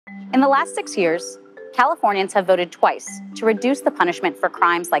In the last 6 years, Californians have voted twice to reduce the punishment for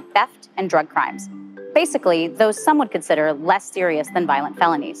crimes like theft and drug crimes. Basically, those some would consider less serious than violent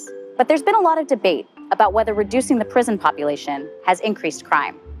felonies. But there's been a lot of debate about whether reducing the prison population has increased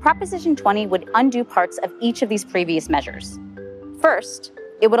crime. Proposition 20 would undo parts of each of these previous measures. First,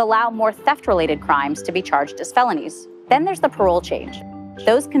 it would allow more theft-related crimes to be charged as felonies. Then there's the parole change.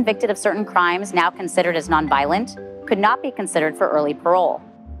 Those convicted of certain crimes now considered as nonviolent could not be considered for early parole.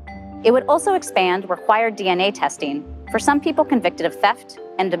 It would also expand required DNA testing for some people convicted of theft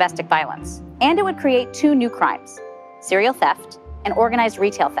and domestic violence. And it would create 2 new crimes, serial theft and organized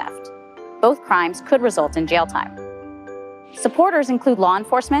retail theft. Both crimes could result in jail time. Supporters include law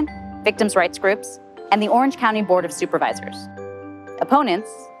enforcement, victims' rights groups, and the Orange County Board of Supervisors. Opponents,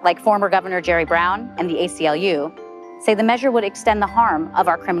 like former Governor Jerry Brown and the ACLU, say the measure would extend the harm of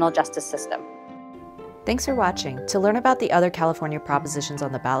our criminal justice system. Thanks for watching. To learn about the other California propositions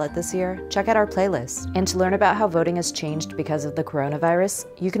on the ballot this year, check out our playlist. And to learn about how voting has changed because of the coronavirus,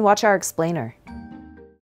 you can watch our explainer.